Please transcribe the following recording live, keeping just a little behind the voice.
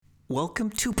Welcome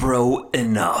to Bro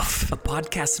Enough, a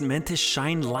podcast meant to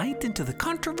shine light into the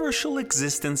controversial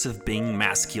existence of being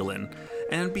masculine.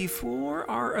 And before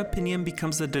our opinion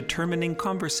becomes a determining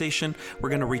conversation, we're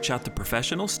going to reach out to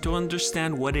professionals to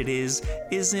understand what it is,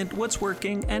 isn't, what's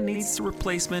working, and needs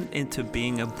replacement into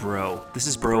being a bro. This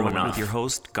is Bro Enough with your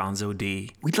host, Gonzo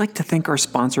D. We'd like to thank our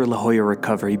sponsor, La Jolla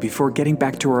Recovery, before getting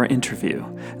back to our interview.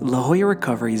 La Jolla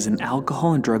Recovery is an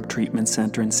alcohol and drug treatment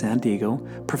center in San Diego,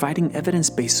 providing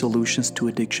evidence-based solutions to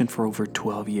addiction for over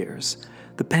 12 years.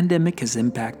 The pandemic has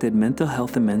impacted mental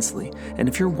health immensely, and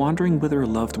if you're wondering whether a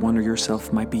loved one or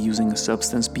yourself might be using a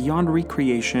substance beyond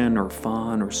recreation or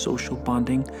fun or social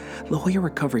bonding, La Jolla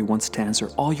Recovery wants to answer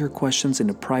all your questions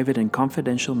in a private and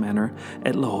confidential manner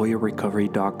at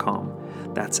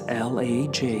lajollarecovery.com. That's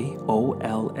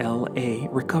LAJOLLA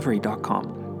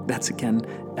recovery.com. That's again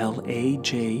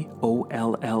LAJOLLA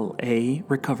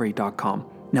recovery.com.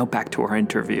 Now back to our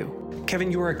interview. Kevin,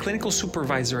 you are a clinical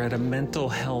supervisor at a mental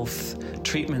health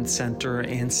treatment center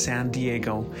in San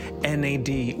Diego,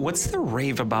 NAD. What's the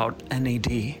rave about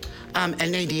NAD?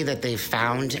 NAD that they've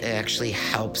found actually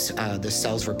helps the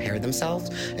cells repair themselves.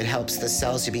 It helps the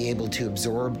cells to be able to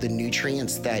absorb the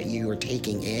nutrients that you are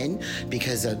taking in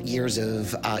because of years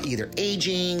of either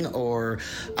aging or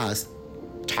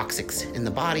toxics in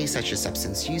the body, such as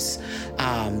substance use.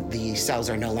 The cells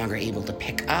are no longer able to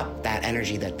pick up that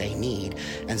energy that they need.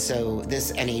 And so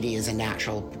this NAD is a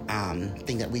natural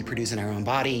thing that we produce in our own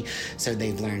body. So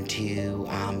they've learned to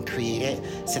create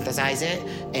it, synthesize it,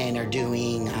 and are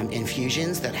doing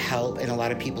infusions that help. And a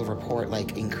lot of people report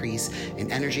like increase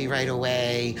in energy right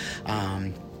away.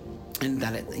 And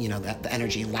that that the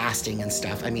energy lasting and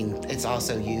stuff. I mean, it's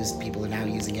also used. People are now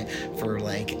using it for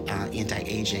like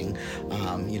anti-aging,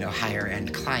 higher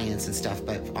end clients and stuff.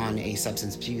 But on a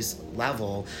substance abuse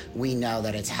level, we know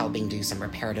that it's helping do some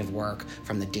reparative work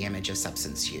from the damage of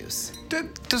substance use.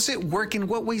 Does it work? In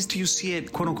what ways do you see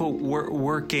it, quote unquote,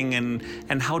 working?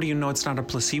 And how do you know it's not a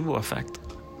placebo effect?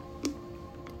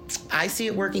 I see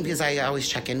it working because I always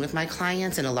check in with my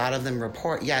clients, and a lot of them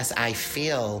report, yes, I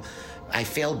feel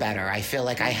better. I feel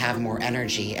like I have more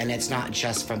energy, and it's not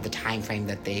just from the time frame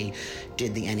that they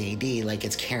did the NAD, like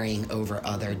it's carrying over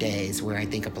other days where I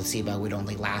think a placebo would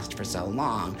only last for so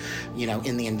long,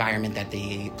 in the environment that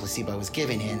the placebo was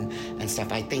given in and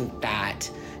stuff. I think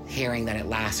that hearing that it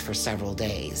lasts for several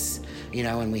days,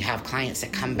 and we have clients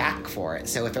that come back for it.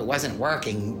 So if it wasn't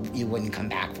working, you wouldn't come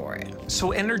back for it.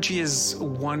 So energy is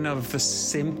one of the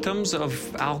symptoms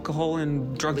of alcohol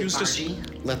and drug use?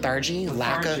 Lethargy,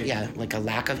 lack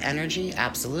of energy,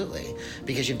 absolutely.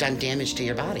 Because you've done damage to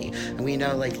your body. And we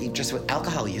know just with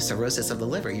alcohol use, cirrhosis of the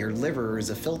liver, your liver is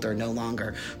a filter, no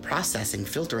longer processing,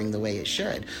 filtering the way it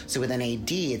should. So with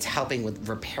NAD, it's helping with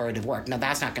reparative work. Now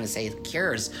that's not going to say it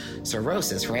cures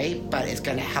cirrhosis, right? But it's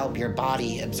going to help your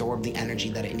body absorb the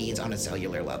energy that it needs on a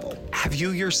cellular level. Have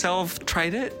you yourself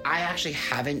tried it? I actually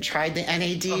haven't tried the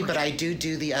NAD, okay. But I do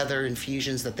the other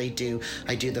infusions that they do.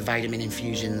 I do the vitamin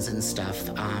infusions and stuff,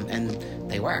 and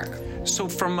they work. So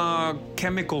from a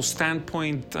chemical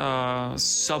standpoint,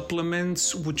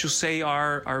 supplements, would you say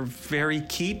are very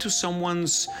key to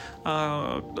someone's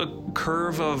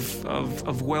curve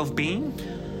of well-being?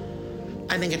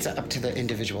 I think it's up to the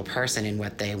individual person and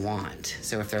what they want.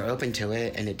 So if they're open to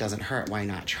it and it doesn't hurt, why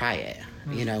not try it?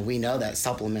 Mm-hmm. We know that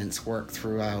supplements work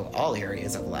throughout all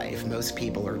areas of life. Most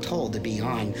people are told to be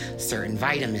on certain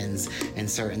vitamins and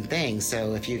certain things.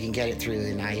 So if you can get it through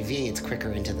an IV, it's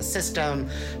quicker into the system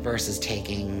versus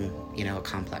taking, a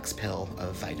complex pill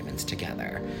of vitamins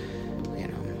together.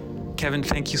 Kevin,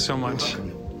 thank you so much. You're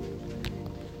welcome.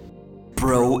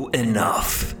 Bro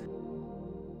Enough.